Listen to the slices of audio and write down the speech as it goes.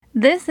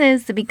This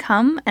is the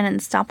Become an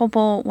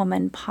Unstoppable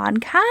Woman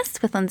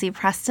podcast with Lindsay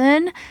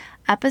Preston,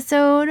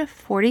 episode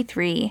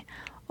 43,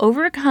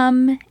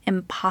 Overcome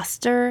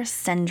Imposter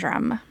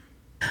Syndrome.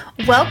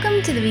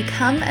 Welcome to the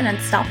Become an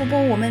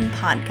Unstoppable Woman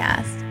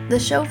podcast, the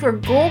show for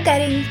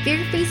goal-getting,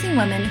 fear-facing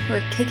women who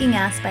are kicking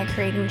ass by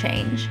creating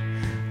change.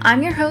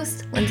 I'm your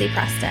host, Lindsay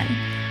Preston.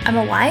 I'm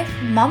a wife,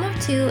 mom of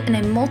two, and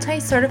a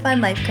multi-certified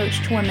life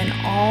coach to women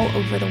all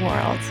over the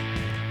world.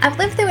 I've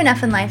lived through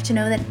enough in life to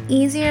know that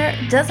easier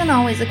doesn't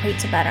always equate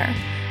to better.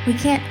 We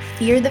can't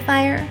fear the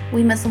fire,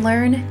 we must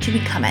learn to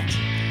become it.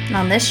 And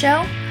on this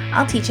show,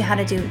 I'll teach you how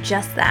to do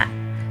just that.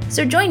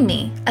 So join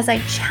me as I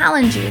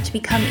challenge you to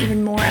become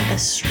even more of the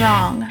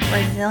strong,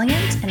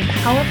 resilient, and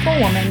powerful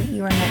woman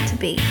you are meant to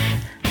be.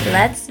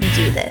 Let's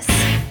do this.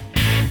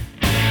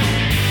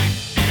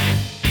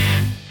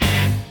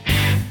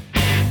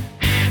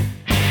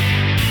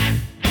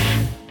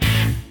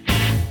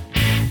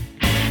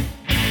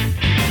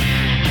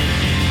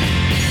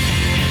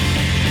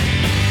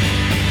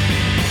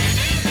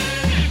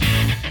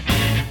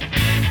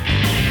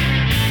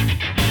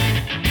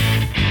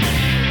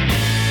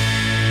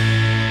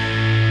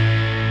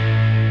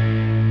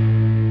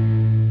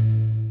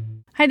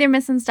 Hi there,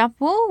 Miss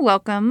Unstoppable.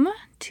 Welcome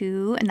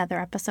to another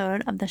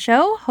episode of the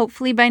show.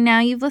 Hopefully by now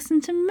you've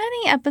listened to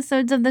many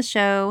episodes of the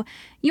show.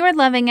 You are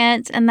loving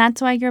it, and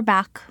that's why you're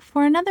back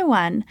for another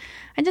one.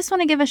 I just want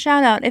to give a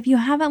shout out. If you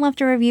haven't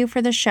left a review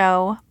for the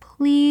show,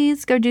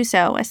 please go do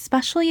so,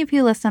 especially if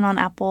you listen on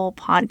Apple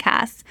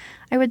Podcasts.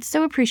 I would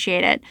so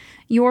appreciate it.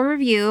 Your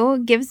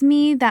review gives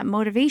me that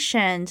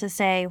motivation to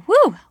say,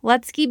 woo,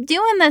 let's keep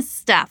doing this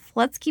stuff.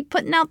 Let's keep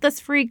putting out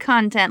this free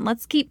content.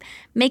 Let's keep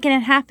making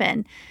it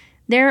happen.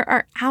 There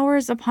are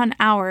hours upon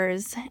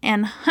hours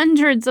and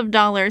hundreds of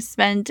dollars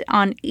spent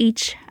on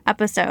each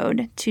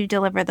episode to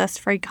deliver this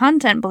free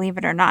content, believe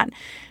it or not.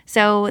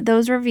 So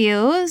those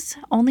reviews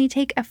only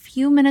take a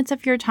few minutes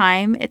of your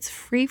time. It's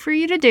free for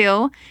you to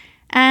do,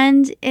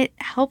 and it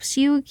helps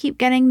you keep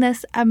getting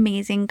this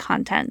amazing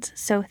content.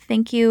 So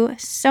thank you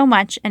so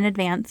much in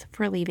advance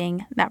for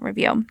leaving that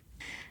review.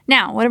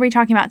 Now, what are we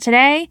talking about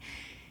today?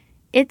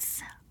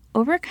 It's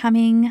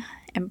overcoming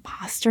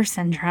imposter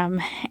syndrome.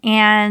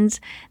 And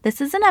this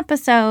is an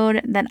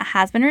episode that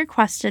has been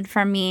requested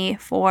from me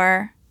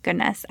for,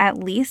 goodness, at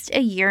least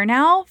a year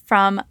now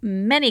from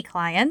many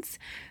clients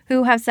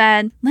who have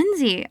said,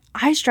 Lindsay,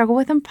 I struggle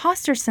with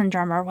imposter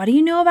syndrome, or what do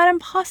you know about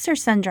imposter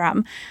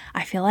syndrome?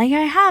 I feel like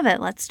I have it.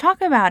 Let's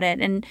talk about it.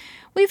 And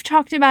we've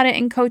talked about it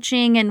in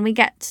coaching, and we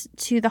get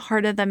to the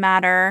heart of the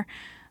matter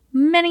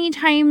many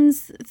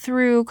times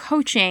through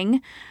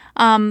coaching.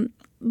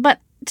 But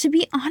to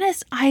be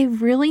honest, I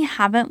really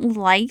haven't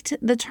liked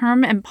the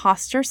term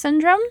imposter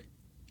syndrome,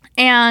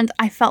 and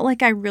I felt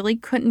like I really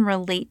couldn't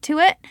relate to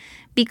it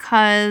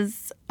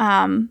because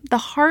the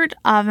heart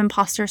of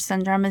imposter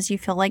syndrome is you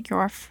feel like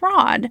you're a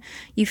fraud.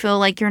 You feel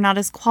like you're not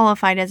as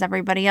qualified as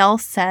everybody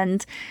else,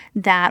 and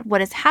that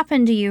what has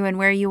happened to you and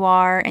where you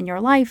are in your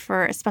life,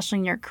 or especially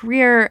in your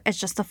career, is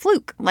just a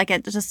fluke. Like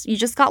you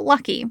just got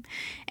lucky,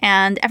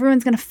 and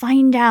everyone's going to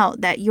find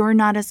out that you're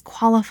not as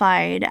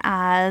qualified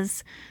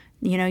as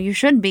you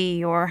should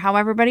be, or how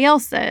everybody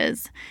else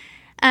is.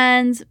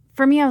 And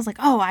for me, I was like,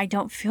 oh, I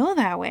don't feel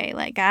that way.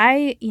 Like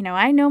I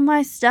know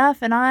my stuff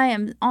and I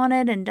am on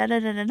it and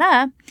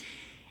da-da-da-da-da.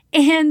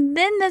 And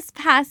then this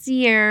past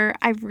year,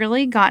 I've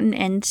really gotten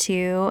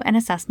into an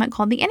assessment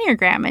called the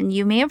Enneagram, and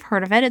you may have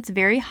heard of it. It's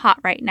very hot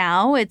right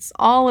now. It's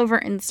all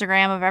over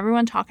Instagram of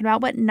everyone talking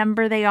about what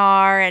number they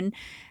are and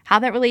how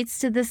that relates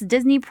to this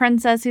Disney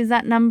princess who's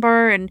that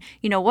number, and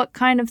what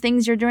kind of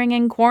things you're doing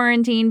in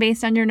quarantine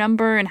based on your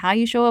number, and how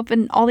you show up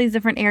in all these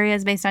different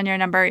areas based on your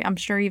number. I'm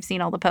sure you've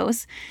seen all the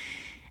posts.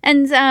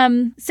 And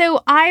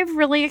so I've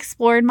really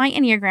explored my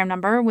Enneagram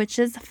number, which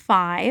is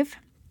 5.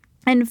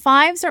 And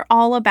 5s are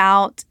all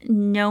about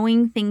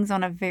knowing things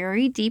on a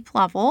very deep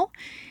level.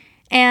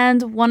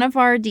 And one of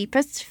our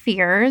deepest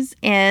fears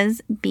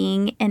is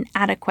being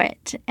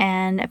inadequate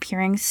and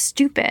appearing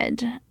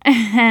stupid.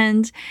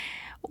 And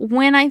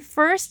when I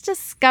first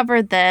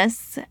discovered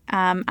this,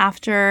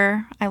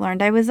 after I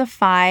learned I was a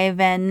 5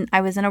 and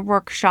I was in a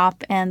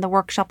workshop and the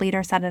workshop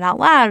leader said it out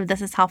loud,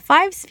 this is how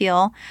 5s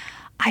feel,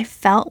 I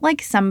felt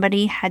like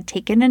somebody had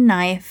taken a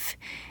knife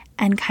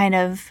and kind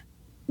of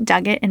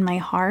dug it in my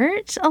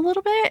heart a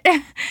little bit.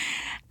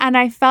 And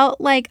I felt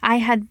like I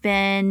had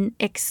been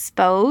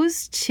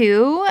exposed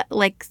to,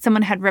 like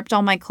someone had ripped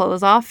all my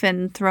clothes off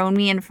and thrown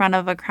me in front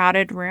of a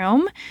crowded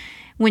room.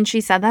 When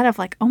she said that, of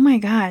like, oh my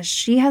gosh,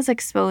 she has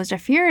exposed a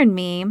fear in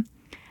me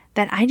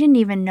that I didn't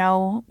even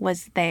know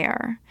was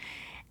there.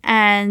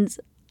 And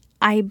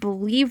I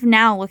believe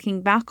now,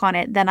 looking back on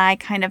it, that I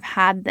kind of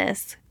had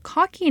this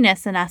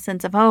cockiness in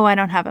essence of, oh, I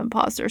don't have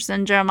imposter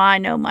syndrome, I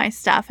know my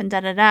stuff, and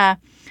da-da-da,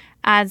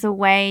 as a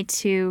way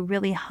to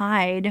really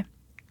hide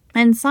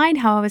inside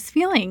how I was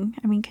feeling.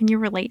 I mean, can you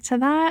relate to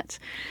that?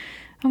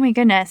 Oh my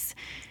goodness.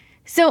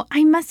 So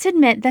I must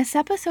admit, this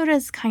episode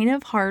is kind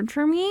of hard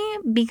for me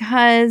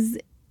because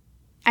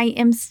I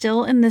am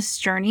still in this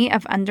journey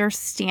of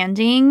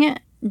understanding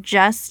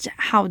just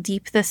how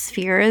deep this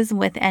fear is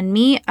within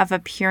me of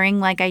appearing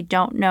like I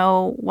don't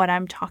know what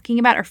I'm talking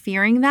about, or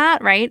fearing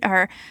that, right?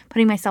 Or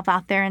putting myself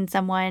out there and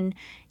someone,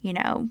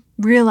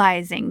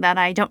 realizing that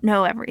I don't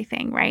know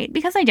everything, right?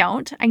 Because I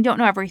don't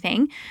know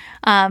everything.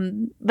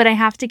 But I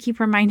have to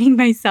keep reminding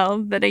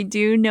myself that I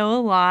do know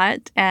a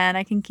lot, and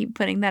I can keep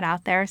putting that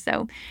out there.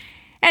 So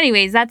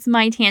anyways, that's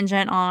my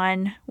tangent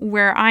on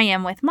where I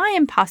am with my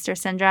imposter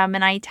syndrome.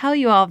 And I tell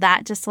you all of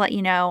that just to let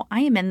you know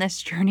I am in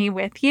this journey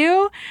with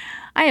you.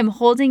 I am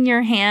holding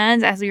your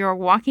hand as we are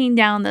walking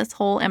down this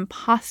whole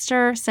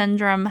imposter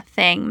syndrome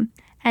thing.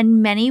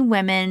 And many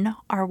women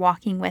are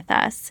walking with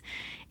us.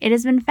 It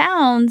has been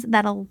found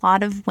that a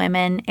lot of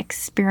women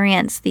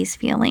experience these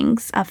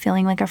feelings of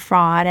feeling like a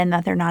fraud and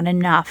that they're not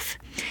enough.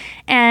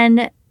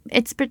 And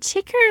it's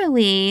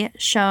particularly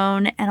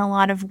shown in a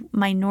lot of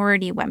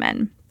minority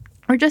women,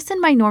 or just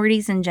in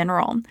minorities in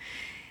general.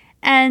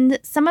 And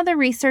some of the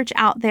research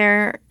out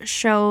there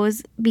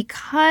shows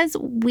because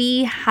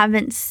we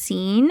haven't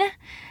seen,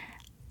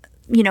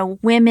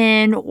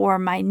 women or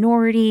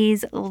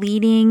minorities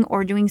leading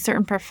or doing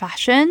certain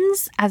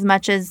professions as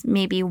much as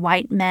maybe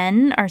white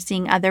men are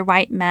seeing other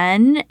white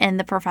men in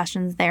the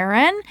professions they're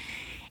in,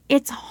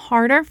 it's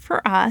harder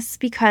for us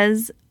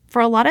because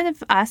for a lot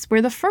of us,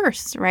 we're the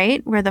first,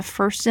 right? We're the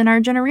first in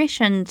our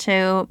generation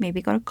to maybe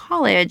go to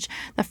college,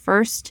 the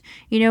first,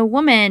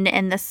 woman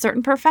in this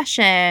certain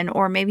profession,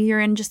 or maybe you're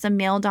in just a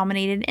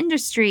male-dominated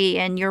industry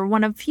and you're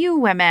one of few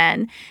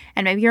women,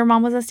 and maybe your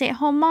mom was a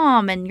stay-at-home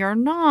mom and you're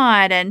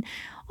not, and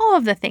all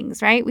of the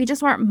things, right? We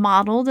just weren't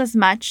modeled as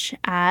much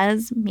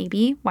as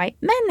maybe white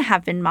men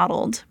have been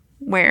modeled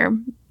where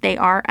they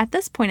are at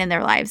this point in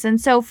their lives. And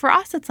so for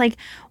us, it's like,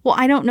 well,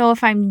 I don't know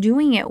if I'm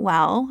doing it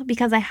well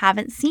because I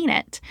haven't seen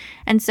it.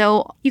 And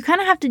so you kind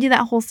of have to do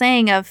that whole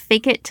saying of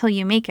fake it till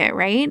you make it,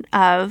 right?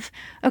 Of,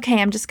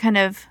 okay, I'm just kind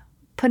of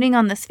putting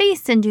on this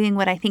face and doing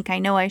what I think I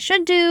know I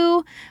should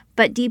do,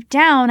 but deep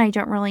down, I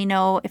don't really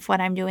know if what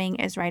I'm doing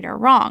is right or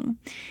wrong.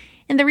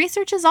 And the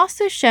research has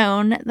also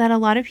shown that a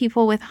lot of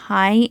people with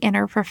high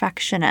inner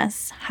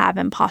perfectionists have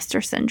imposter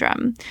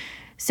syndrome.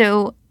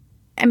 So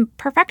and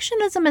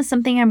perfectionism is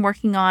something I'm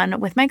working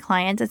on with my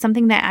clients. It's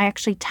something that I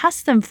actually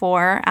test them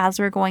for as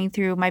we're going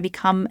through my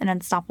Become an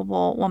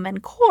Unstoppable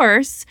Woman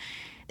course.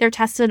 They're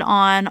tested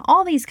on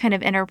all these kind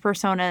of inner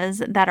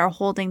personas that are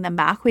holding them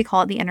back. We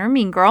call it the inner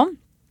mean girl.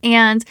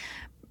 And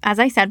as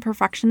I said,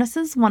 perfectionist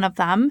is one of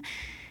them.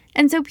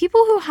 And so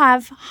people who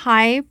have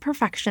high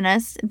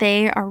perfectionists,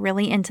 they are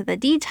really into the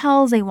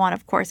details. They want,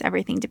 of course,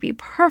 everything to be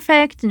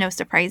perfect. No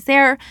surprise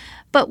there.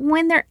 But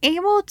when they're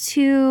able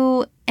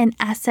to, in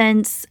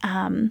essence,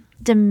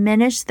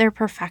 diminish their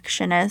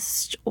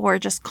perfectionist or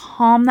just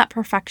calm that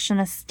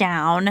perfectionist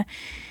down,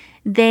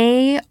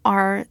 they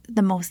are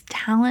the most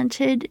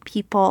talented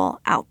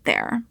people out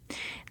there.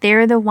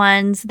 They're the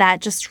ones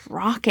that just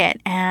rock it,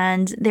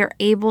 and they're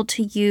able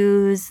to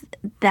use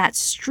that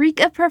streak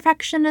of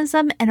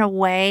perfectionism in a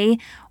way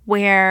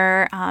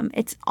where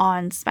it's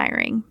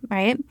awe-inspiring,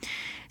 right?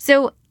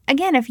 So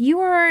again, if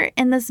you are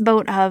in this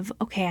boat of,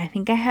 okay, I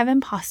think I have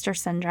imposter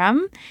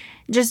syndrome,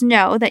 just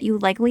know that you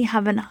likely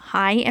have a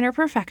high inner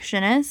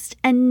perfectionist,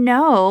 and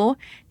know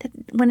that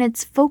when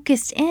it's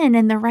focused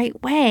in the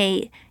right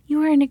way,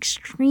 you are an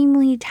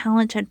extremely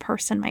talented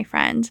person, my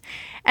friend.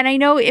 And I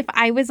know if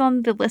I was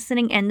on the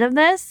listening end of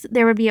this,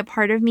 there would be a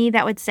part of me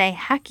that would say,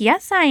 heck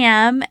yes, I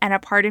am. And a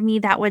part of me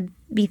that would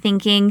be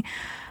thinking,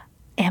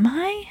 am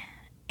I?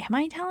 Am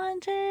I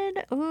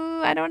talented?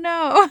 Ooh, I don't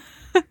know.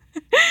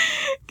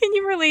 Can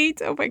you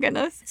relate? Oh my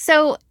goodness.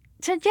 So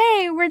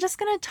today we're just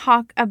going to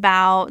talk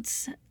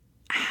about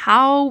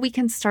how we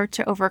can start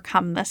to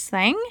overcome this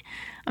thing.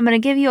 I'm going to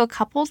give you a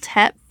couple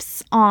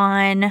tips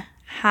on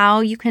how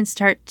you can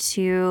start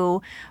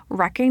to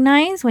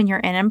recognize when you're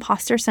in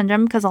imposter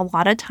syndrome, because a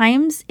lot of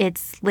times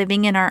it's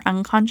living in our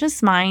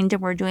unconscious mind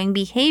and we're doing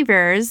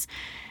behaviors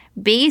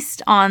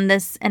based on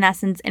this, in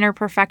essence, inner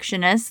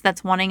perfectionist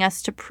that's wanting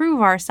us to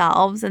prove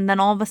ourselves. And then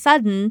all of a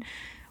sudden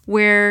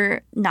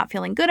we're not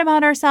feeling good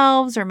about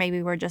ourselves, or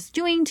maybe we're just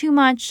doing too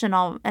much and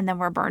then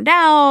we're burned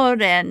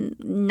out and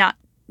not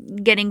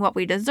getting what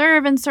we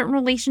deserve in certain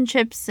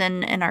relationships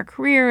and in our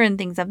career and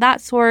things of that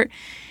sort.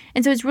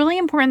 And so it's really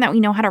important that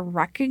we know how to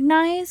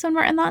recognize when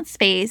we're in that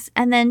space,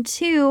 and then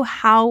two,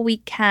 how we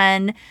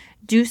can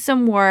do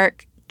some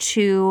work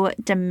to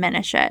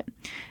diminish it.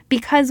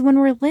 Because when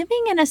we're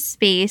living in a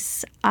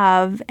space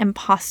of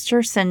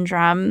imposter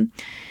syndrome,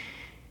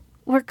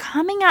 we're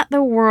coming at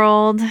the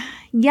world,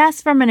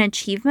 yes, from an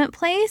achievement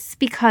place,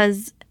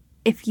 because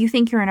if you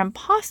think you're an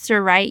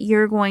imposter, right,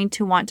 you're going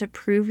to want to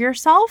prove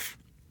yourself.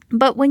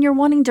 But when you're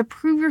wanting to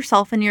prove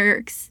yourself and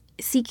you're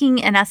seeking,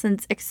 in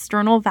essence,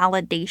 external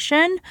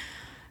validation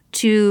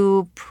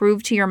to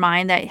prove to your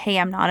mind that, hey,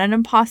 I'm not an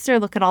imposter.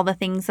 Look at all the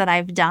things that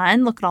I've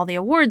done. Look at all the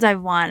awards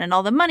I've won and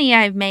all the money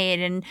I've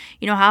made, and,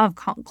 how I've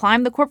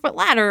climbed the corporate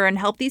ladder and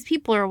helped these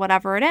people or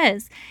whatever it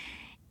is.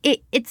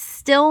 it's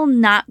still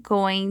not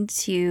going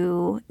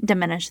to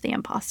diminish the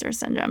imposter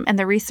syndrome. And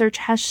the research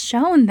has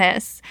shown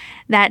this,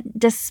 that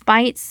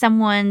despite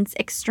someone's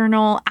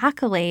external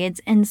accolades,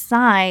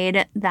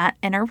 inside, that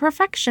inner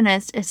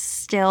perfectionist is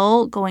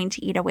still going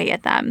to eat away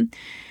at them.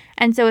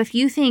 And so if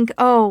you think,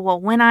 oh,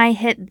 well, when I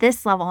hit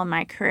this level in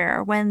my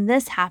career, when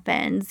this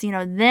happens,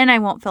 then I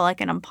won't feel like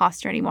an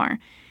imposter anymore.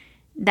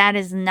 That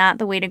is not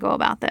the way to go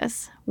about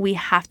this. We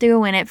have to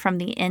go in it from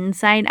the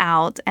inside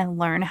out and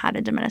learn how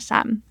to diminish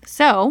that.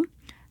 So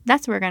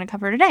that's what we're going to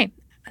cover today.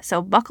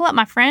 So buckle up,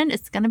 my friend.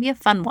 It's going to be a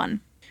fun one.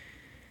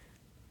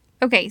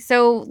 Okay,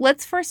 so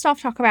let's first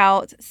off talk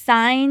about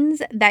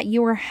signs that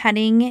you are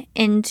heading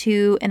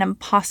into an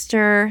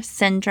imposter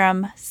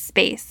syndrome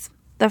space.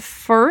 The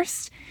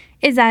first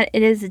is that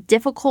it is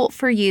difficult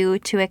for you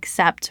to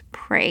accept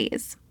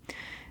praise.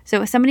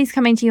 So if somebody's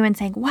coming to you and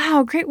saying,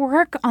 wow, great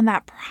work on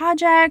that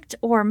project,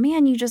 or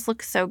man, you just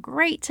look so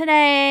great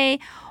today,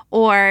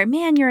 or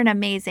man, you're an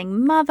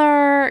amazing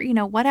mother,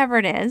 whatever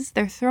it is,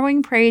 they're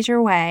throwing praise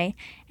your way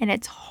and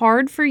it's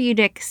hard for you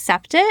to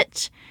accept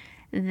it.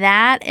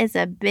 That is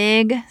a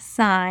big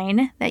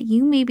sign that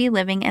you may be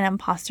living in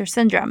imposter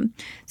syndrome.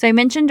 So I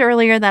mentioned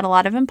earlier that a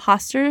lot of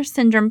imposter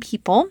syndrome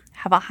people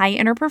have a high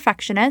inner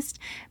perfectionist,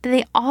 but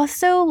they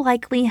also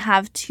likely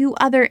have two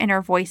other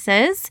inner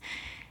voices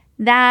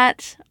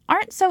that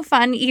aren't so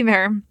fun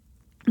either.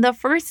 The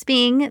first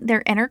being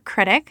their inner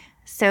critic.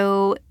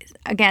 So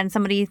again,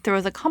 somebody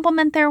throws a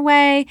compliment their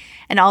way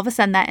and all of a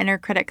sudden that inner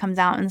critic comes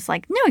out and it's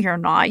like, no, you're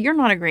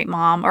not a great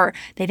mom. Or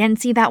they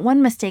didn't see that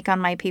one mistake on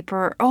my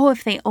paper. Oh,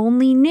 if they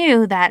only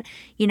knew that,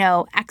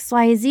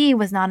 XYZ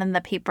was not in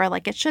the paper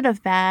like it should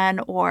have been,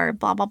 or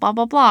blah, blah, blah,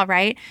 blah, blah,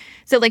 right?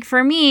 So like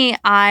for me,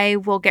 I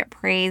will get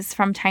praise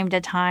from time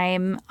to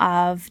time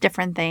of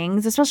different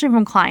things, especially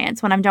from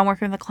clients. When I'm done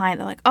working with a client,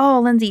 they're like,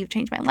 oh, Lindsay, you've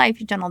changed my life.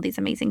 You've done all these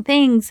amazing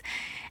things.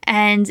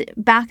 And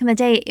back in the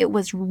day, it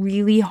was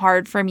really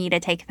hard for me to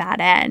take that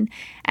in.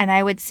 And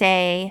I would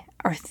say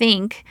or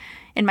think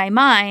in my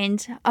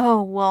mind,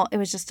 oh, well, it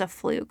was just a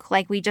fluke.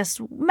 Like we just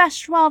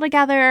meshed well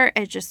together.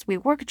 We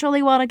worked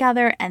really well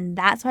together. And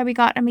that's why we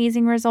got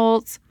amazing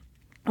results.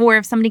 Or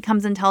if somebody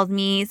comes and tells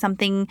me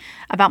something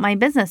about my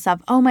business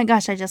of, oh my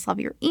gosh, I just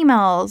love your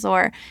emails,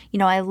 or,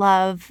 I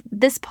love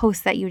this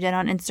post that you did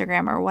on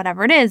Instagram or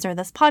whatever it is, or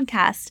this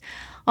podcast,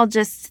 I'll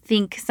just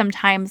think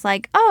sometimes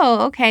like, oh,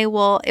 okay,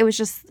 well, it was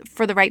just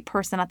for the right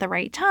person at the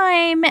right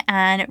time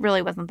and it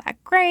really wasn't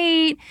that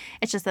great.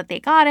 It's just that they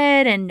got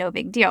it and no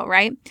big deal,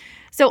 right?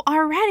 So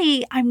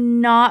already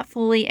I'm not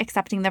fully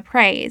accepting the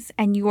praise,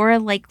 and you're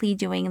likely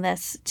doing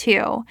this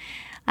too.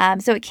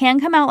 So it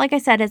can come out, like I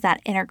said, as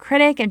that inner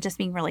critic and just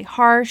being really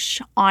harsh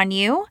on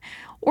you,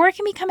 or it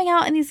can be coming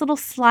out in these little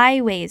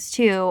sly ways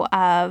too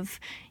of,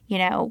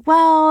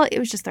 well, it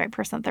was just the right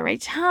person at the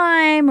right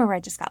time, or I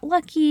just got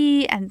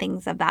lucky and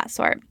things of that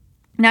sort.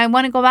 Now, I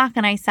want to go back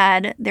and I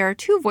said there are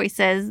two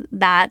voices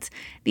that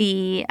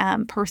the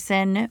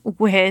person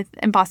with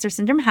imposter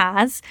syndrome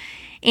has.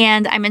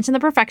 And I mentioned the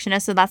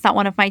perfectionist, so that's not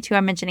one of my two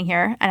I'm mentioning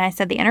here. And I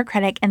said the inner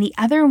critic, and the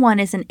other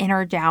one is an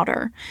inner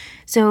doubter.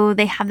 So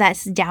they have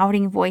that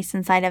doubting voice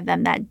inside of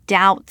them that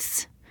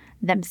doubts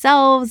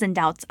themselves and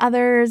doubts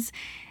others.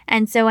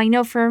 And so I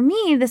know for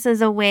me, this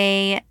is a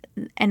way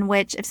in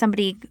which if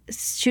somebody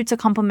shoots a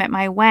compliment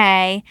my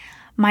way,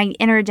 my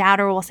inner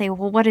doubter will say,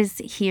 well, what does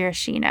he or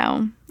she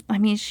know? I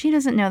mean, she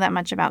doesn't know that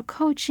much about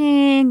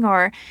coaching,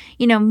 or,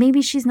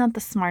 maybe she's not the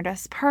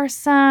smartest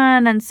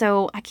person. And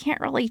so I can't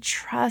really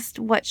trust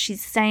what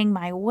she's saying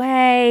my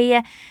way.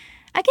 Again,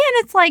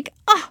 it's like,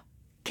 oh,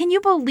 can you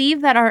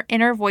believe that our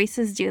inner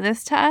voices do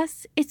this to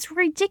us? It's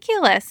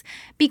ridiculous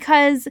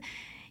because,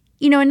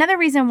 another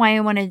reason why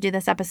I wanted to do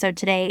this episode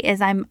today is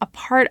I'm a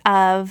part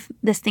of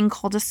this thing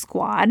called a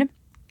squad.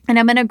 And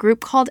I'm in a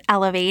group called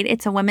Elevate.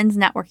 It's a women's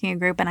networking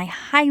group, and I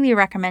highly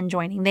recommend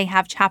joining. They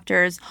have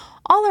chapters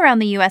all around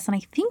the U.S. and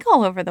I think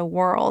all over the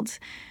world,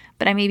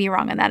 but I may be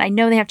wrong on that. I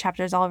know they have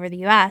chapters all over the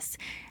U.S.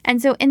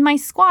 And so in my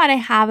squad, I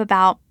have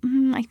about,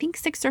 I think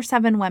 6 or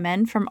 7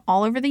 women from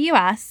all over the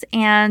U.S.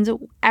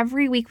 And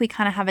every week we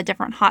kind of have a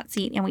different hot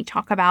seat and we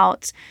talk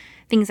about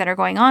things that are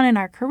going on in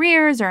our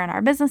careers or in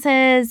our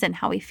businesses and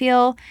how we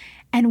feel.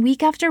 And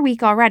week after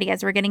week already,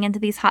 as we're getting into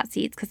these hot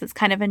seats, because it's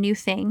kind of a new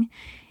thing,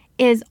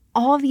 is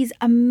all of these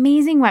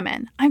amazing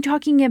women. I'm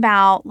talking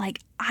about like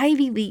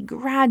Ivy League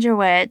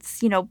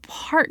graduates,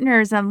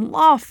 partners in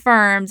law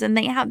firms, and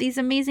they have these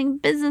amazing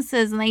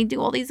businesses and they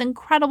do all these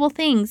incredible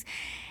things.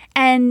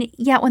 And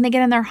yet when they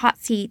get in their hot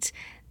seat,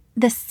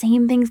 the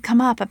same things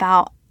come up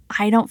about,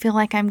 I don't feel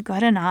like I'm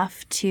good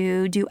enough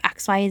to do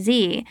X, Y,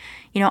 Z.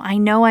 I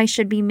know I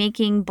should be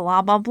making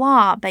blah, blah,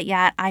 blah, but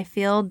yet I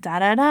feel da,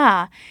 da,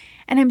 da.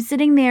 And I'm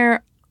sitting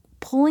there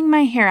pulling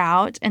my hair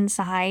out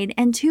inside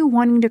and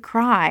wanting to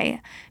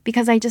cry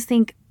because I just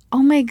think,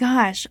 oh my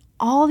gosh,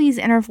 all these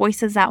inner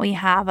voices that we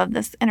have of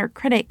this inner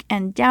critic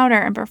and doubter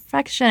and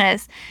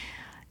perfectionist,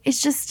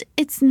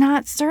 it's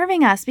not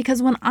serving us,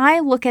 because when I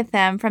look at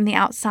them from the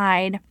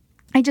outside,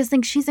 I just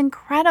think she's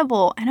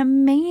incredible and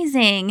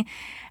amazing.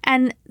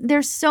 And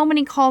there's so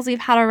many calls we've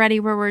had already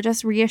where we're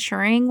just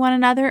reassuring one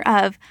another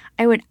of,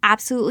 I would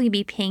absolutely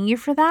be paying you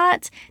for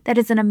that. That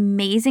is an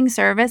amazing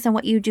service and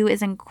what you do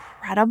is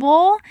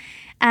incredible.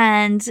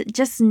 And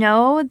just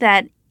know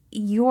that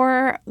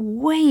you're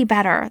way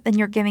better than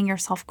you're giving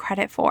yourself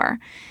credit for.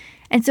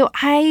 And so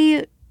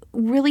I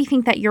really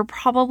think that you're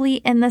probably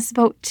in this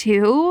boat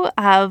too,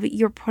 of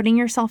you're putting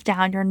yourself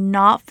down. You're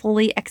not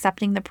fully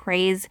accepting the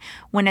praise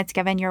when it's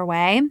given your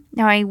way.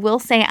 Now, I will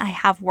say I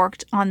have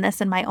worked on this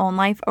in my own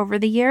life over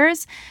the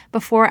years.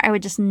 Before, I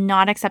would just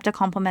not accept a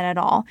compliment at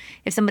all.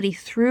 If somebody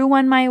threw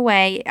one my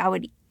way, I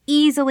would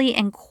easily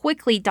and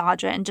quickly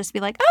dodge it and just be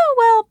like, oh,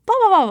 well,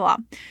 blah, blah, blah,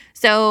 blah.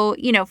 So,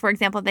 for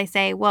example, if they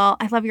say, well,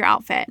 I love your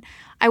outfit,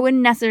 I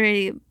wouldn't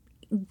necessarily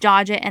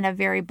dodge it in a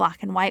very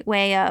black and white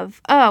way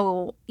of,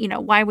 oh,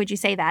 why would you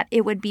say that?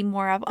 It would be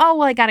more of, oh,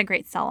 well, I got a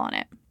great sell on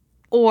it.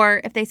 Or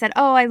if they said,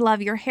 oh, I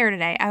love your hair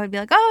today, I would be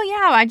like, oh,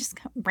 yeah, I just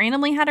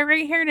randomly had a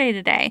great hair day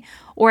today.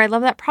 Or I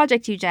love that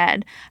project you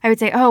did. I would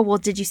say, oh, well,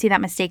 did you see that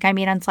mistake I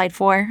made on slide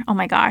 4? Oh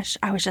my gosh,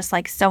 I was just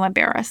like so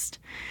embarrassed.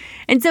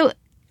 And so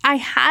I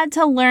had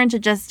to learn to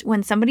just,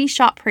 when somebody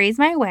shot praise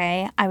my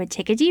way, I would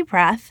take a deep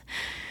breath.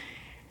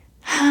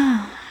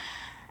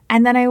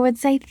 And then I would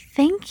say,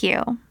 thank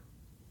you.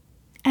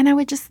 And I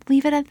would just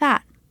leave it at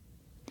that.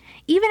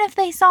 Even if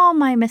they saw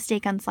my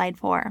mistake on slide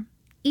 4,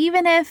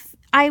 even if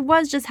I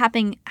was just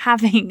having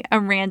a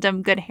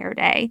random good hair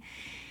day,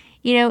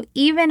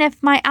 even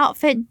if my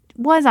outfit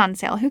was on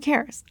sale, who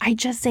cares? I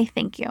just say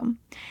thank you.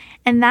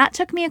 And that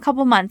took me a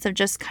couple months of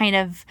just kind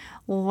of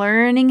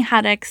learning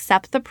how to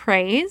accept the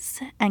praise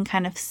and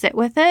kind of sit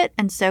with it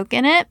and soak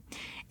in it.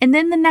 And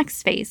then the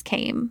next phase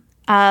came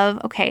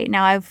of, okay,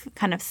 now I've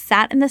kind of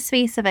sat in the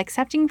space of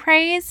accepting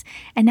praise,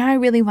 and now I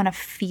really want to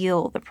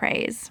feel the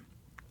praise.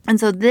 And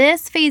so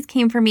this phase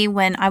came for me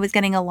when I was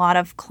getting a lot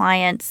of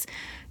clients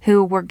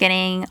who were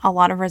getting a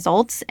lot of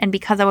results. And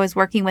because I was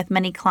working with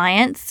many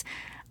clients,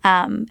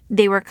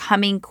 they were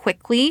coming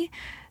quickly.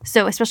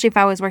 So especially if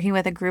I was working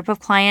with a group of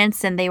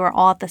clients and they were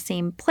all at the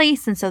same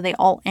place, and so they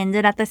all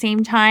ended at the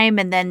same time,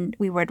 and then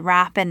we would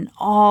wrap and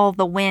all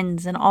the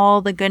wins and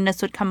all the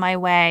goodness would come my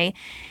way.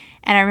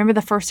 And I remember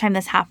the first time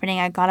this happening,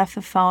 I got off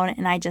the phone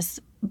and I just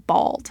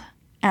bawled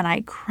and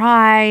I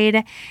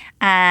cried.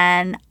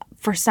 And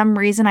for some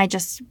reason, I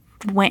just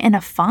went in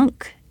a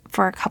funk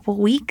for a couple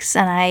weeks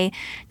and I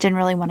didn't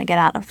really want to get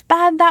out of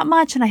bed that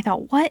much. And I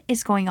thought, what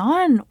is going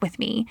on with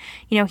me?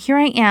 Here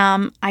I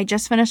am. I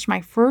just finished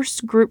my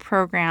first group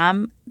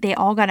program. They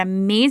all got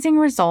amazing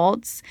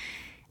results.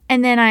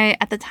 And then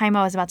at the time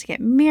I was about to get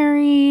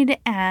married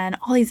and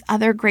all these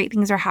other great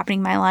things are happening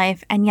in my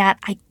life. And yet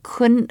I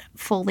couldn't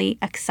fully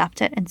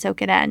accept it and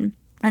soak it in.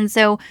 And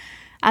so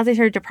as I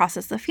started to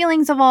process the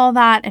feelings of all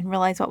that and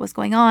realize what was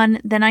going on,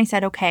 then I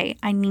said, okay,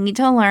 I need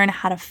to learn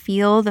how to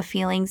feel the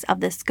feelings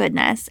of this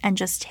goodness and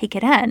just take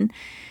it in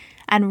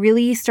and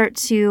really start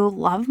to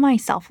love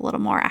myself a little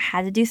more. I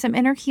had to do some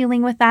inner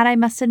healing with that, I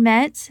must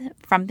admit,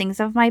 from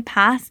things of my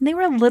past. And they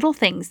were little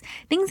things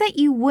that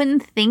you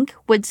wouldn't think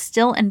would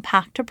still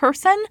impact a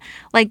person,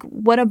 like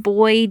what a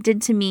boy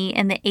did to me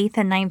in the 8th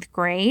and 9th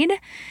grade.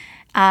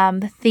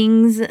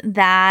 Things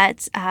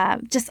that,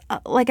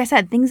 like I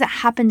said, things that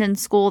happened in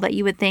school that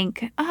you would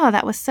think, oh,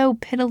 that was so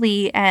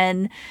piddly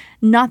and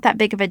not that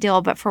big of a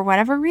deal. But for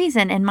whatever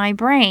reason in my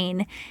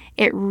brain,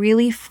 it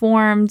really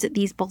formed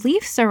these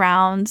beliefs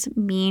around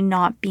me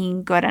not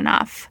being good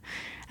enough.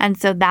 And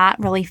so that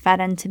really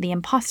fed into the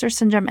imposter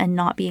syndrome and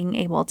not being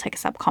able to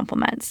accept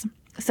compliments.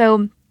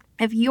 So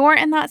if you're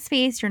in that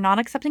space, you're not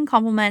accepting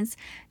compliments,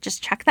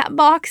 just check that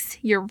box.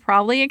 You're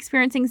probably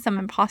experiencing some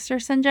imposter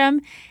syndrome,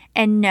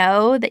 and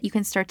know that you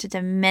can start to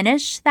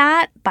diminish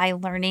that by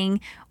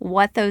learning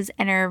what those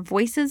inner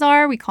voices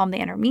are. We call them the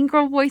inner mean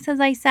girl voice,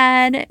 as I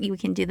said. You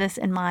can do this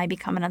in my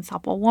Become an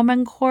Unstoppable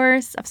Woman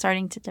course of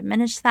starting to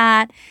diminish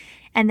that.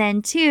 And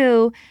then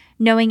 2,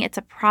 knowing it's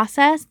a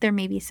process, there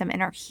may be some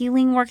inner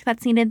healing work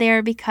that's needed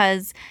there,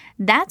 because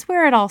that's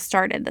where it all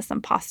started, this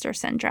imposter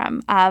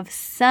syndrome of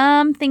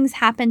some things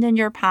happened in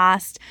your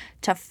past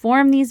to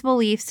form these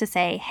beliefs to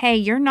say, hey,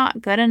 you're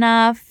not good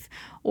enough,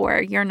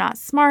 or you're not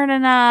smart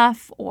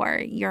enough,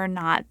 or you're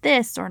not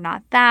this or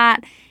not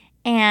that.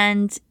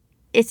 And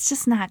it's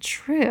just not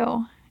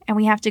true. And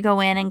we have to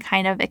go in and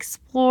kind of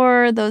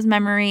explore those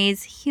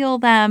memories, heal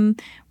them,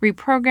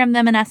 reprogram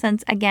them in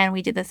essence. Again,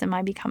 we did this in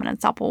my Become an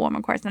Unstoppable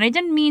Woman course. And I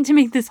didn't mean to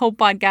make this whole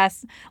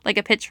podcast like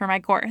a pitch for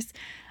my course,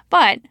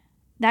 but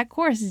that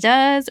course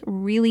does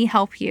really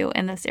help you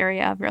in this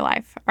area of your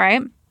life. All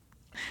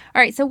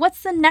right. So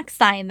what's the next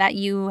sign that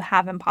you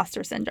have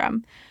imposter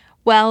syndrome?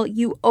 Well,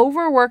 you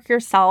overwork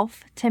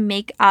yourself to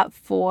make up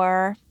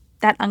for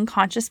that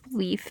unconscious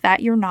belief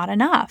that you're not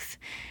enough.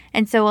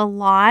 And so a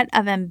lot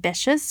of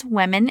ambitious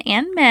women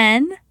and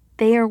men,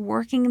 they are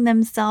working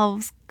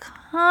themselves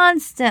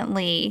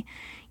constantly,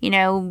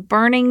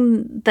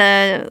 burning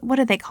what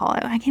do they call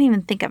it? I can't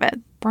even think of it.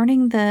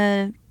 Burning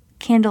the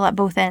candle at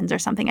both ends or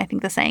something, I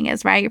think the saying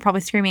is, right? You're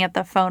probably screaming at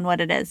the phone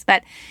what it is.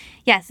 But,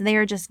 Yes, they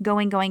are just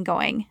going, going,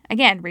 going.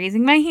 Again,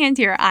 raising my hand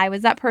here. I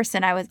was that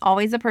person. I was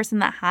always a person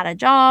that had a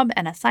job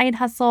and a side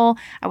hustle.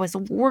 I was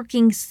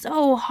working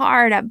so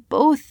hard at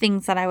both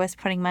things that I was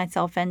putting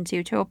myself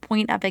into to a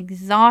point of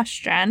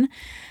exhaustion.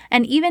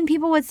 And even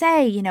people would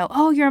say,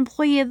 oh, you're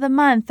employee of the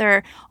month,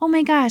 or, oh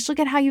my gosh, look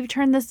at how you've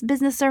turned this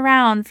business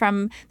around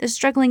from the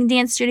struggling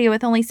dance studio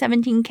with only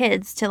 17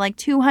 kids to like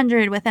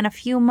 200 within a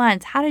few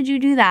months. How did you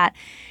do that?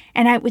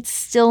 And it would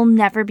still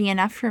never be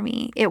enough for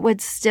me. It would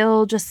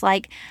still just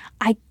like,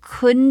 I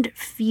couldn't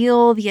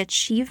feel the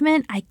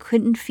achievement. I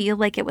couldn't feel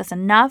like it was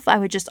enough. I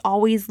would just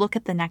always look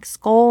at the next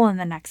goal and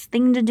the next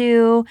thing to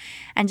do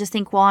and just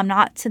think, well, I'm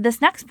not to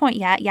this next point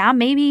yet. Yeah,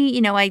 maybe,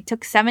 I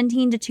took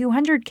 17 to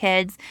 200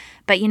 kids,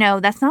 but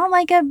that's not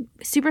like a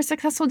super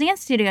successful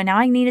dance studio. Now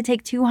I need to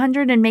take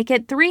 200 and make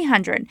it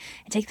 300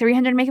 and take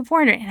 300 and make it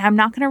 400. And I'm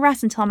not going to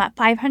rest until I'm at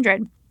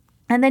 500.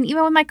 And then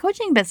even with my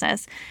coaching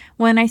business,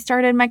 when I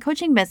started my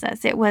coaching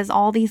business, it was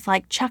all these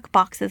like check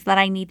boxes that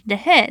I needed to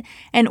hit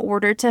in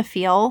order to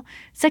feel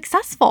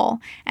successful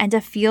and to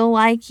feel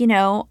like,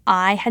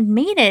 I had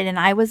made it and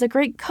I was a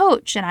great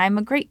coach and I'm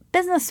a great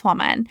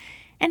businesswoman.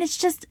 And it's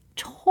just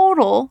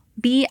total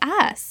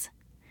BS.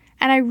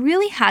 And I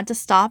really had to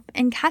stop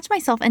and catch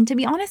myself. And to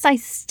be honest, I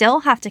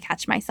still have to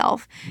catch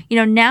myself.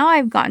 Now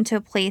I've gotten to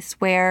a place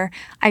where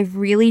I've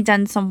really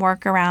done some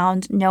work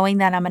around knowing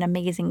that I'm an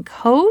amazing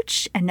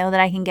coach and know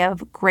that I can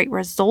give great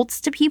results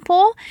to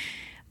people.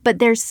 But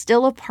there's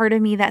still a part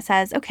of me that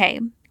says, okay,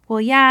 well,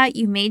 yeah,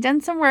 you may have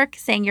done some work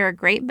saying you're a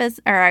great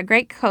a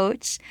great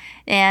coach,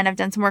 and I've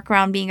done some work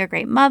around being a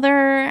great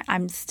mother.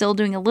 I'm still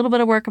doing a little bit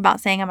of work about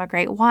saying I'm a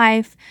great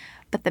wife.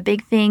 But the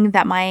big thing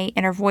that my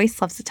inner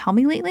voice loves to tell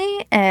me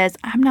lately is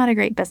I'm not a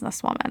great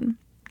businesswoman.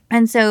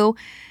 And so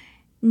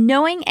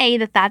knowing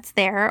that that's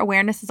there,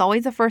 awareness is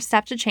always the first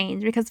step to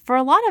change, because for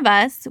a lot of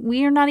us,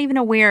 we are not even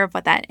aware of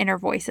what that inner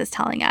voice is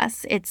telling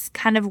us. It's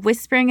kind of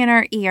whispering in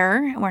our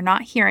ear and we're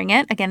not hearing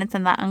it. Again, it's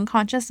in the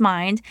unconscious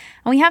mind.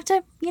 And we have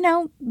to,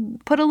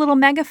 put a little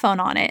megaphone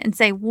on it and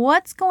say,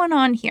 what's going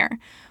on here?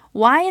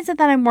 Why is it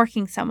that I'm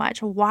working so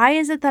much? Why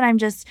is it that I'm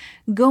just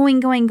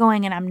going,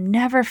 and I'm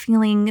never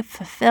feeling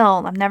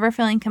fulfilled? I'm never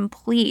feeling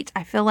complete.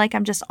 I feel like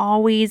I'm just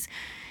always,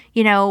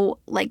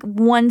 like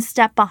one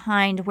step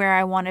behind where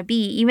I want to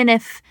be, even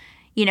if,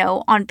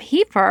 on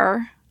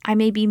paper, I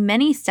may be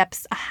many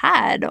steps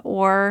ahead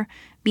or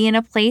be in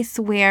a place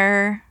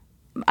where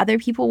other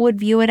people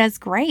would view it as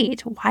great.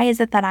 Why is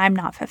it that I'm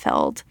not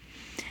fulfilled?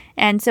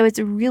 And so it's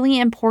really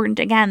important,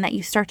 again, that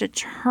you start to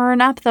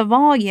turn up the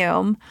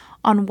volume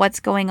on what's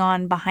going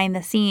on behind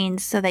the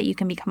scenes so that you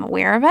can become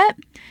aware of it.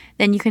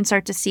 Then you can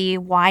start to see,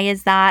 why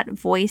is that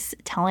voice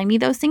telling me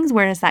those things?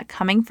 Where is that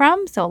coming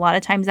from? So a lot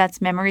of times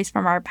that's memories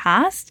from our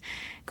past,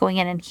 going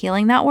in and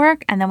healing that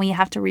work, and then we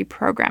have to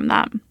reprogram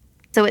them.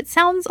 So it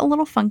sounds a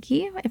little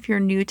funky if you're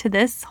new to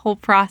this whole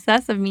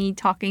process of me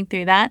talking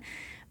through that,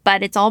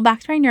 but it's all back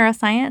to my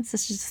neuroscience.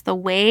 It's just the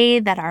way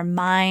that our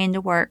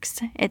mind works.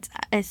 It's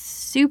a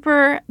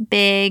super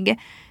big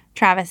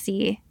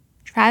travesty.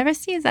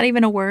 Travesty, is that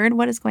even a word?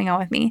 What is going on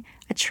with me?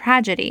 A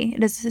tragedy.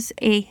 It is just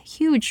a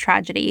huge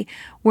tragedy.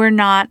 We're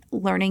not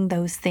learning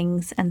those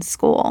things in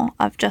school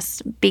of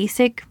just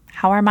basic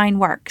how our mind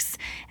works,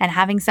 and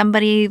having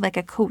somebody like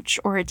a coach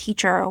or a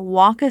teacher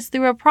walk us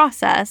through a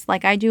process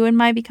like I do in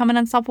my Become an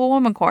Unstoppable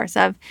Woman course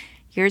of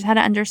here's how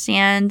to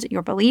understand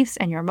your beliefs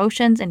and your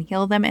emotions and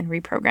heal them and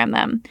reprogram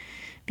them.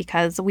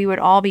 Because we would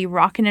all be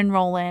rocking and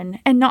rolling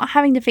and not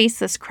having to face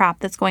this crap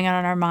that's going on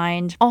in our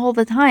mind all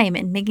the time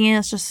and making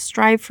us just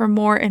strive for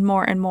more and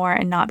more and more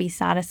and not be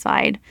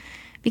satisfied.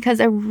 Because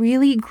a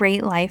really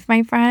great life,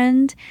 my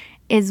friend,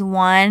 is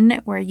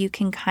one where you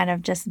can kind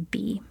of just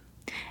be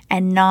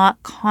and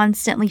not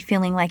constantly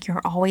feeling like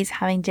you're always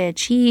having to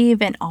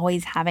achieve and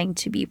always having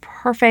to be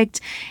perfect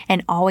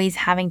and always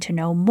having to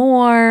know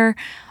more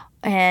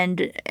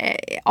and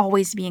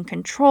always be in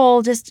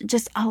control,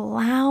 just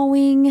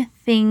allowing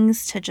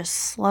things to just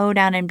slow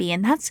down and be.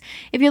 And that's,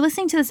 if you're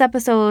listening to this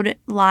episode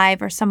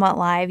live or somewhat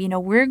live,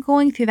 we're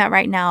going through that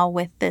right now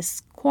with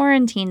this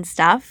quarantine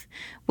stuff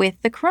with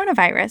the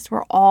coronavirus.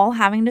 We're all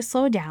having to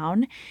slow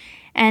down.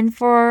 And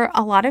for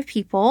a lot of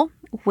people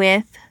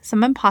with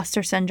some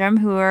imposter syndrome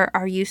who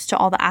are used to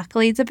all the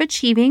accolades of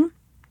achieving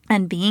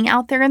and being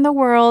out there in the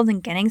world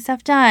and getting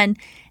stuff done,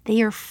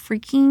 they are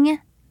freaking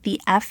the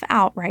F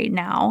out right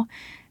now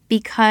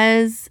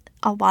because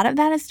a lot of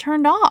that is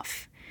turned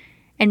off.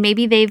 And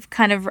maybe they've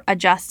kind of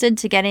adjusted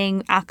to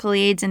getting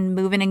accolades and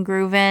moving and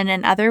grooving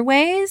in other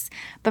ways.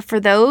 But for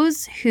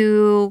those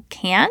who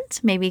can't,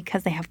 maybe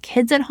because they have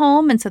kids at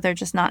home and so they're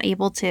just not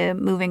able to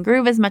move and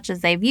groove as much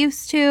as they've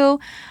used to,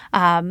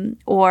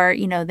 or,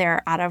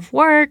 they're out of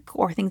work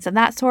or things of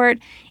that sort,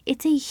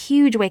 it's a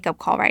huge wake-up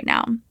call right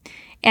now.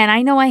 And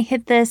I know I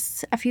hit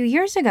this a few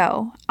years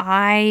ago.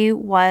 I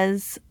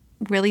was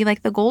really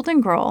like the golden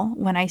girl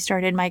when I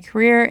started my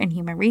career in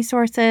human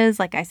resources.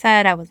 Like I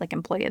said, I was like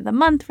employee of the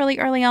month really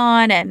early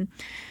on and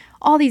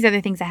all these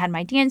other things. I had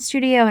my dance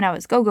studio and I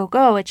was go, go,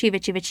 go, achieve,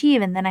 achieve,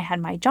 achieve. And then I had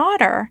my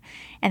daughter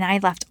and I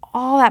left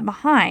all that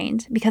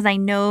behind because I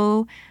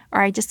know,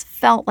 or I just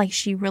felt like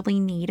she really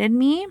needed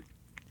me.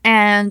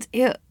 And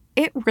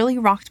it really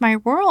rocked my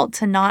world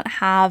to not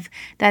have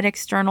that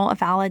external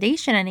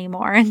validation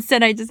anymore.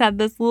 Instead, I just had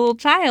this little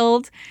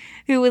child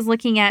who was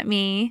looking at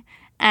me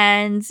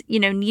and,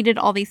 needed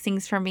all these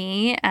things from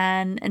me.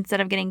 And instead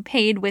of getting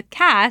paid with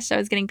cash, I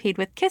was getting paid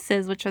with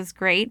kisses, which was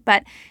great.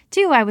 But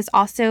two, I was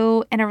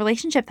also in a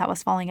relationship that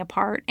was falling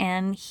apart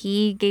and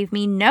he gave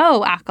me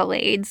no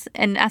accolades.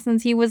 In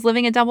essence, he was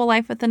living a double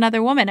life with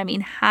another woman. I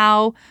mean,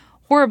 how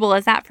horrible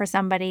is that for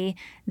somebody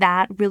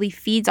that really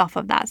feeds off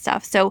of that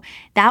stuff? So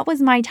that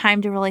was my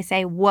time to really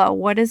say, whoa,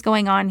 what is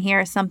going on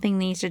here? Something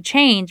needs to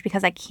change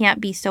because I can't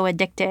be so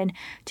addicted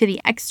to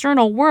the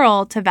external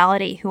world to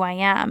validate who I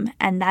am.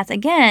 And that's,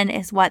 again,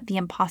 is what the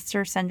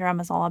imposter syndrome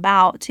is all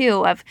about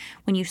too, of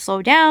when you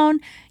slow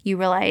down, you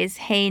realize,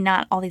 hey,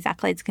 not all these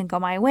accolades can go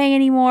my way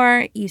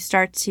anymore. You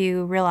start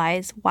to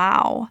realize,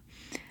 wow,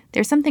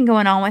 there's something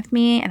going on with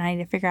me and I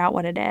need to figure out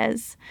what it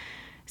is.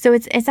 So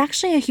it's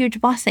actually a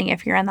huge blessing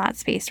if you're in that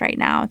space right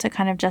now to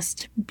kind of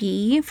just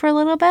be for a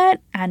little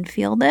bit and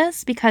feel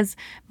this, because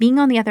being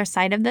on the other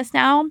side of this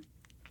now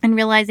and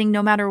realizing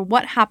no matter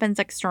what happens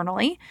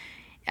externally,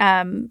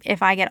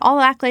 if I get all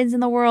the accolades in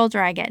the world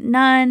or I get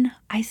none,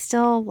 I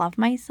still love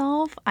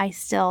myself. I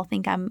still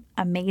think I'm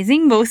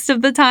amazing most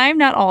of the time,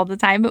 not all the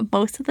time, but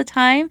most of the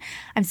time.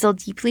 I'm still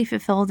deeply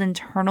fulfilled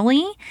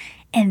internally.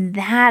 And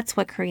that's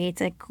what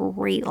creates a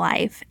great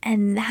life.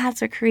 And that's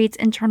what creates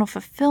internal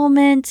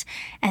fulfillment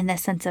and the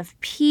sense of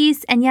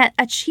peace and yet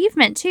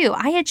achievement too.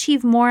 I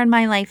achieve more in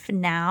my life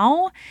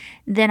now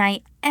than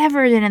I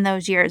ever did in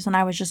those years when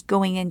I was just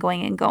going and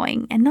going and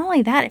going. And not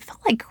only that, it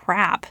felt like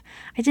crap.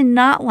 I did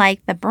not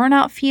like the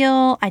burnout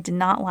feel. I did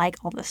not like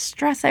all the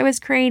stress I was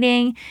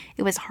creating.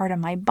 It was hard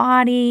on my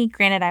body.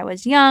 Granted, I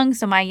was young,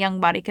 so my young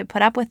body could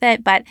put up with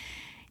it, but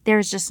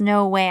there's just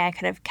no way I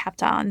could have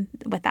kept on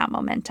with that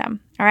momentum.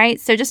 All right.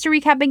 So just to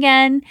recap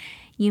again,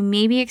 you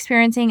may be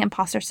experiencing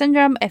imposter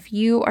syndrome if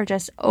you are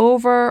just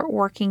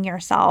overworking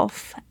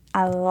yourself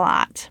a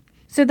lot.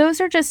 So those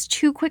are just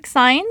 2 quick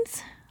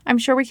signs. I'm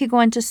sure we could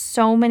go into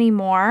so many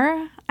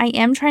more. I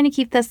am trying to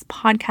keep this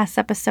podcast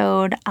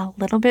episode a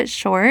little bit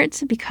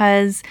short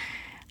because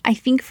I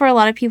think for a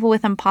lot of people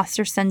with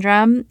imposter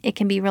syndrome, it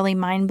can be really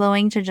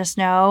mind-blowing to just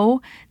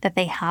know that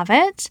they have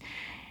it.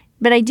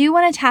 But I do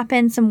want to tap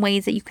in some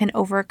ways that you can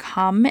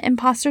overcome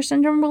imposter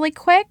syndrome really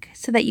quick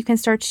so that you can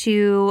start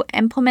to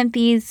implement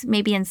these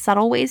maybe in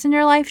subtle ways in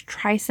your life,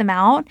 try some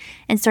out,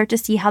 and start to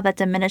see how that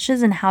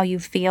diminishes and how you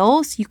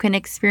feel so you can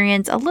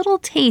experience a little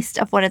taste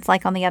of what it's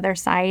like on the other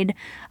side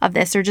of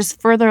this or just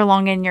further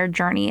along in your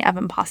journey of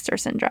imposter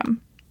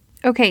syndrome.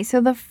 Okay,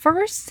 so the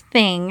first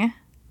thing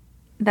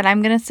that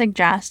I'm going to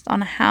suggest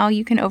on how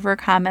you can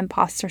overcome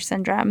imposter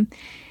syndrome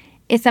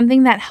is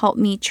something that helped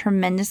me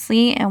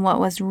tremendously and what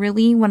was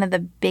really one of the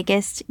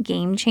biggest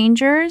game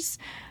changers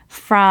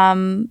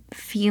from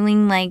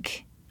feeling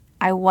like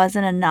I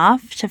wasn't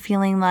enough to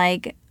feeling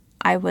like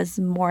I was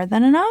more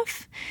than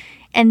enough.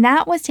 And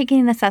that was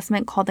taking an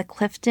assessment called the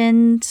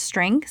Clifton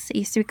Strengths. It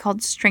used to be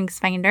called Strengths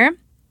Finder.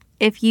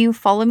 If you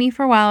follow me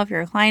for a while, if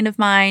you're a client of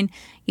mine,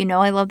 you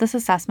know I love this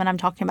assessment. I'm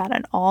talking about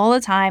it all the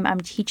time.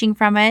 I'm teaching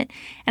from it.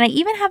 And I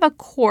even have a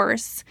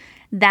course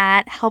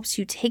that helps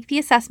you take the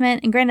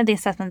assessment. And granted, the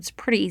assessment's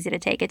pretty easy to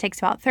take. It takes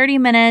about 30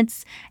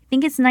 minutes. I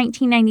think it's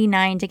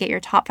 $19.99 to get your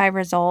top 5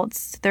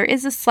 results. There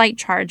is a slight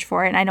charge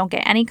for it, and I don't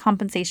get any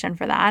compensation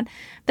for that.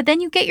 But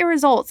then you get your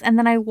results, and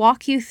then I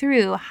walk you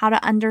through how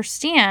to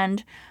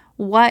understand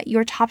what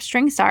your top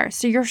strengths are.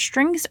 So your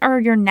strengths are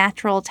your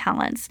natural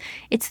talents.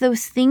 It's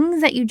those things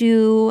that you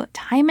do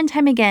time and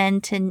time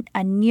again to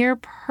a near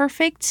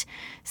perfect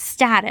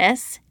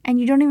status and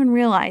you don't even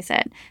realize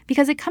it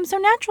because it comes so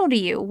natural to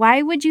you.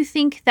 Why would you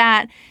think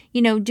that,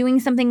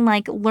 doing something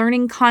like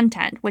learning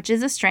content, which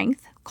is a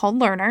strength called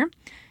learner,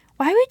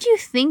 why would you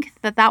think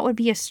that that would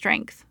be a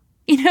strength?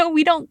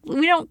 We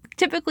don't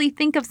typically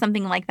think of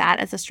something like that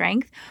as a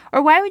strength.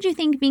 Or why would you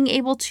think being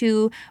able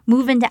to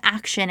move into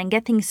action and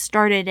get things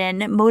started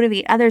and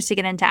motivate others to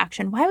get into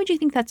action? Why would you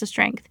think that's a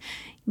strength?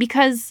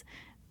 Because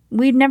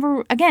we've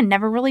never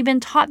really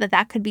been taught that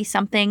that could be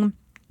something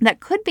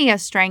that could be a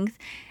strength.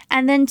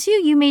 And then two,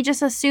 you may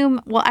just assume,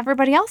 well,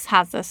 everybody else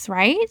has this,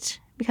 right?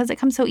 Because it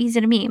comes so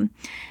easy to me.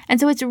 And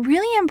so it's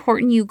really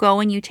important you go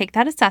and you take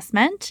that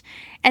assessment.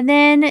 And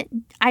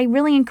then I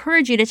really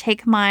encourage you to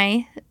take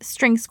my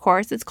strengths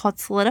course. It's called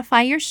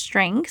Solidify Your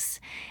Strengths.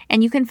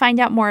 And you can find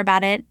out more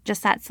about it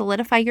just at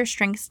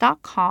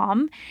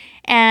solidifyyourstrengths.com.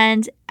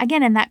 And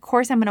again, in that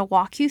course, I'm going to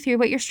walk you through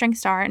what your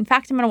strengths are. In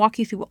fact, I'm going to walk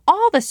you through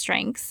all the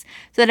strengths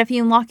so that if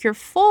you unlock your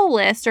full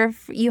list or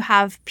if you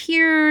have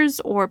peers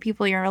or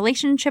people you're in a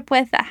relationship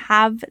with that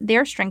have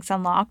their strengths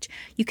unlocked,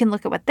 you can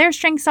look at what their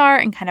strengths are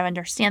and kind of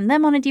understand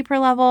them on a deeper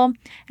level.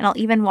 And I'll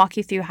even walk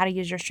you through how to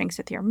use your strengths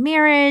with your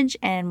marriage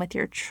and with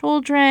your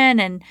children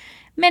and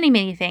many,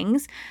 many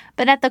things.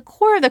 But at the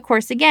core of the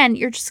course, again,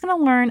 you're just going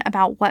to learn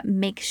about what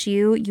makes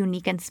you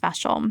unique and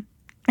special.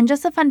 And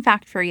just a fun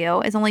fact for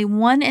you is only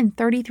 1 in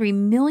 33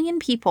 million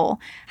people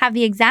have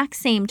the exact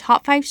same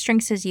top 5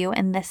 strengths as you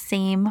in the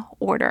same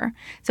order.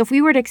 So if we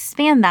were to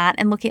expand that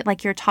and look at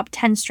like your top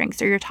 10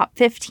 strengths or your top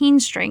 15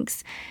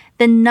 strengths,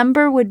 the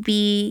number would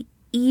be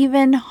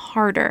even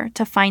harder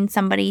to find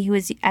somebody who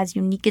is as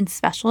unique and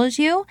special as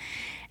you.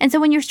 And so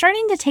when you're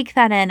starting to take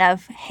that in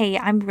of, hey,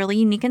 I'm really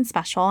unique and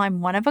special,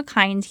 I'm one of a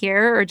kind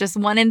here, or just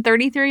 1 in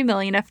 33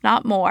 million, if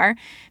not more,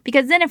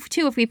 because then if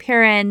we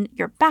pair in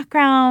your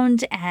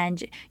background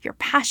and your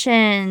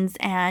passions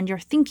and your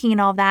thinking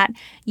and all that,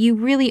 you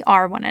really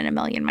are 1 in a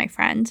million, my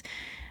friend.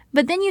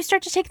 But then you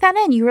start to take that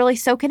in, you really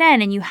soak it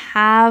in, and you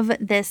have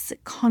this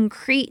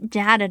concrete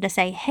data to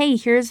say, hey,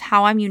 here's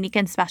how I'm unique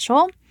and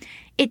special.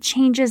 It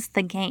changes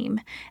the game.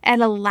 It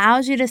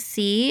allows you to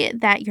see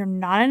that you're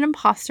not an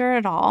imposter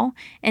at all.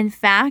 In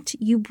fact,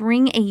 you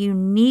bring a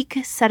unique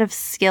set of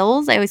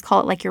skills. I always call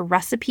it like your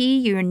recipe,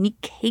 your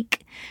unique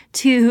cake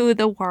to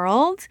the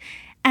world.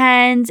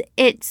 And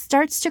it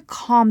starts to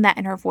calm that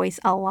inner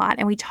voice a lot.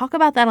 And we talk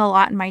about that a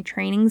lot in my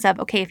trainings of,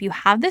 okay, if you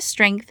have this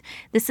strength,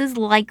 this is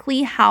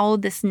likely how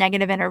this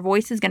negative inner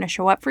voice is going to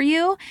show up for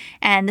you.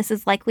 And this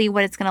is likely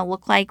what it's going to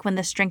look like when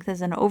the strength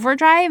is in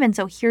overdrive. And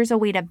so here's a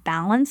way to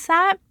balance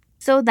that,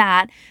 so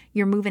that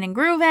you're moving and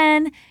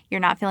grooving, you're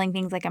not feeling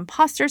things like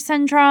imposter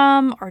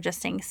syndrome or just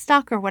staying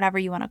stuck or whatever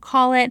you want to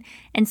call it.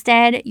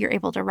 Instead, you're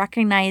able to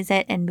recognize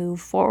it and move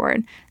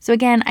forward. So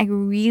again, I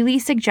really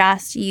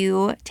suggest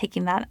you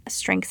taking that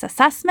strengths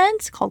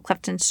assessment called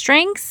Clifton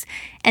Strengths,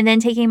 and then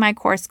taking my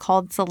course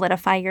called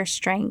Solidify Your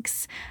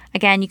Strengths.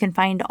 Again, you can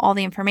find all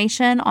the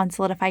information on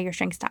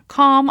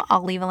solidifyyourstrengths.com.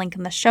 I'll leave a link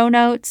in the show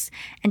notes.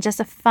 And just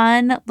a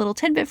fun little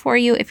tidbit for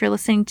you, if you're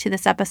listening to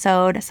this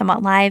episode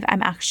somewhat live,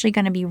 I'm actually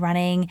going to be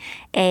running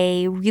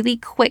a really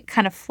quick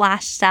kind of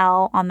flash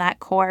sale on that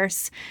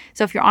course.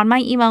 So if you're on my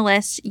email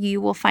list,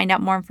 you will find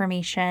out more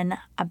information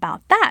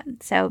about that.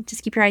 So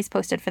just keep your eyes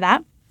posted for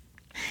that.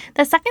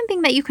 The second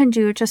thing that you can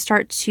do to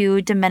start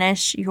to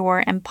diminish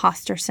your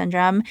imposter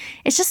syndrome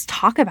is just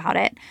talk about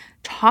it.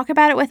 Talk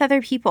about it with other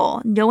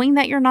people, knowing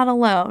that you're not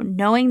alone,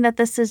 knowing that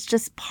this is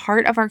just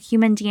part of our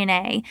human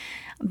DNA.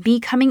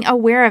 Becoming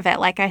aware of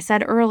it, like I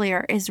said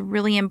earlier, is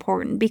really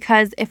important,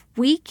 because if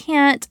we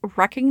can't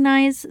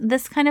recognize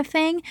this kind of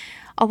thing,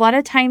 a lot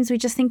of times we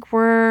just think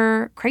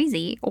we're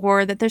crazy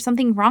or that there's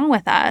something wrong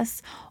with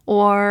us,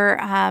 or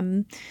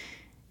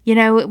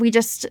we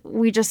just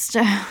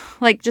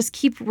just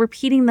keep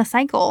repeating the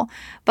cycle.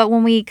 But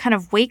when we kind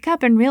of wake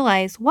up and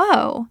realize,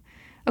 whoa,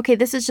 okay,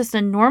 this is just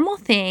a normal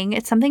thing.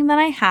 It's something that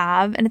I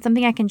have, and it's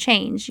something I can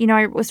change.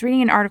 I was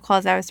reading an article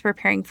as I was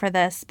preparing for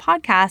this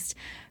podcast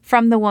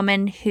from the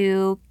woman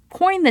who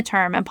coined the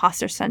term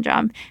imposter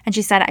syndrome. And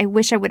she said, I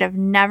wish I would have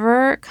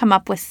never come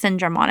up with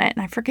syndrome on it.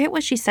 And I forget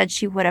what she said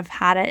she would have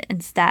had it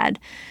instead.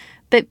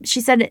 But she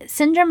said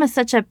syndrome is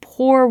such a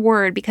poor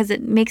word because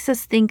it makes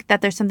us think that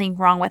there's something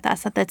wrong with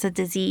us, that that's a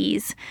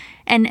disease.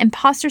 And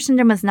imposter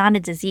syndrome is not a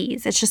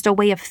disease. It's just a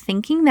way of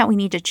thinking that we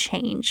need to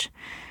change.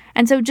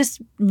 And so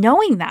just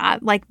knowing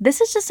that, like, this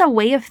is just a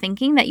way of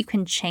thinking that you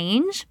can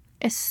change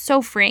is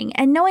so freeing.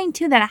 And knowing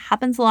too that it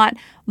happens a lot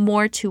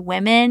more to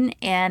women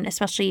and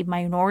especially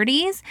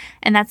minorities.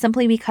 And that's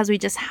simply because we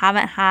just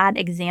haven't had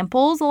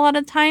examples a lot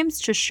of times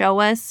to show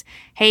us,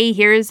 hey,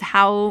 here's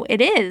how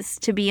it is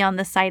to be on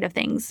this side of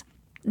things.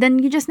 Then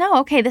you just know,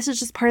 okay, this is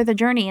just part of the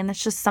journey, and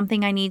it's just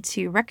something I need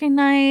to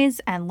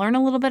recognize and learn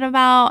a little bit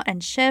about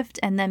and shift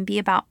and then be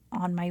about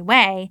on my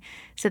way,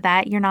 so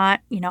that you're not,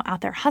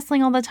 out there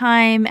hustling all the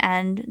time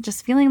and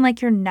just feeling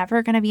like you're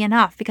never going to be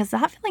enough, because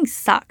that feeling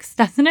sucks,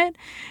 doesn't it?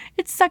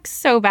 It sucks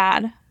so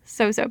bad.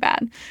 So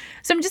bad.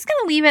 So I'm just going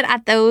to leave it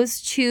at those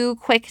 2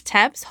 quick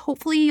tips.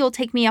 Hopefully you'll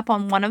take me up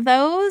on one of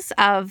those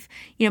of,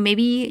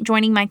 maybe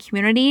joining my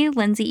community,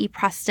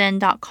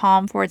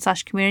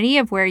 lindsaypreston.com/community,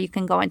 of where you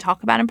can go and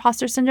talk about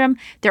imposter syndrome.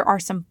 There are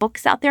some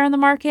books out there on the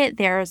market.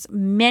 There's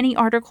many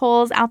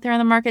articles out there on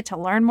the market to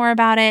learn more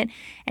about it.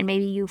 And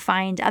maybe you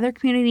find other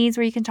communities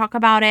where you can talk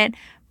about it.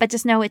 But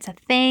just know it's a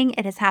thing.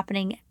 It is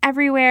happening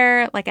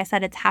everywhere. Like I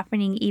said, it's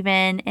happening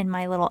even in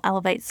my little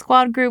Elevate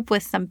Squad group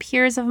with some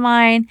peers of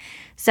mine.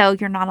 So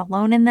you're not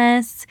alone in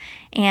this.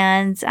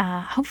 And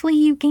hopefully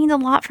you gained a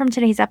lot from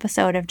today's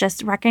episode of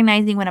just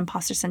recognizing what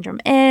imposter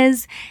syndrome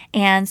is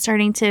and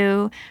starting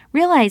to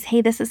realize,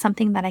 hey, this is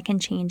something that I can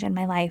change in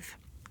my life.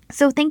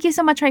 So thank you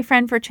so much, my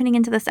friend, for tuning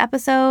into this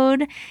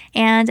episode.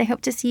 And I hope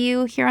to see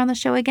you here on the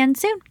show again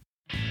soon.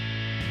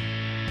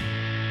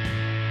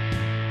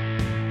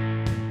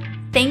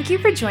 Thank you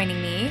for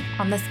joining me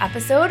on this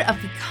episode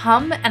of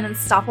Become an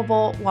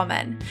Unstoppable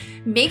Woman.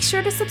 Make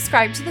sure to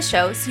subscribe to the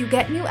show so you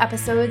get new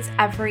episodes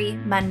every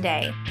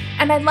Monday.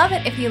 And I'd love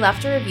it if you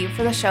left a review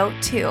for the show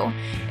too,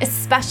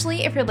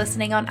 especially if you're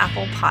listening on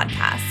Apple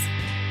Podcasts.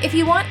 If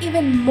you want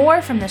even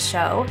more from the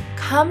show,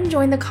 come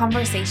join the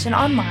conversation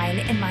online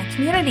in my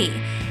community.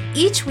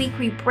 Each week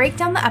we break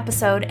down the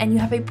episode and you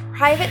have a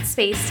private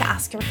space to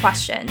ask your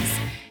questions.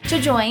 To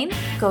join,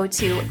 go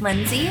to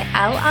Lindsay,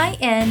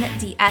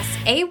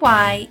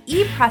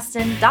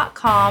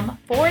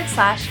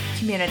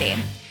 LINDSAYEPreston.com/community.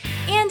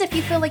 And if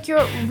you feel like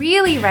you're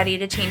really ready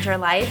to change your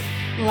life,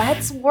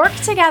 let's work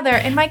together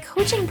in my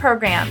coaching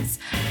programs.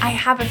 I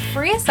have a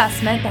free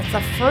assessment that's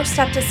the first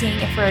step to seeing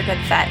if we're a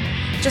good fit.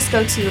 Just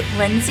go to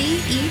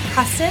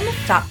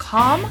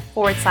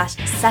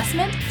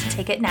lindsayepreston.com/assessment to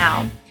take it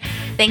now.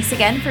 Thanks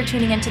again for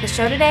tuning into the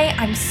show today.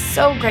 I'm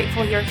so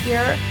grateful you're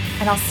here,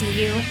 and I'll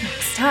see you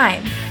next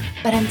time.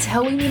 But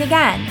until we meet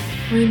again,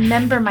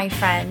 remember, my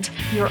friend,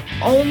 you're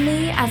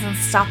only as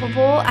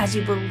unstoppable as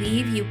you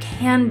believe you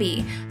can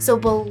be. So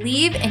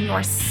believe in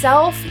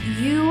yourself.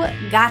 You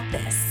got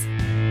this.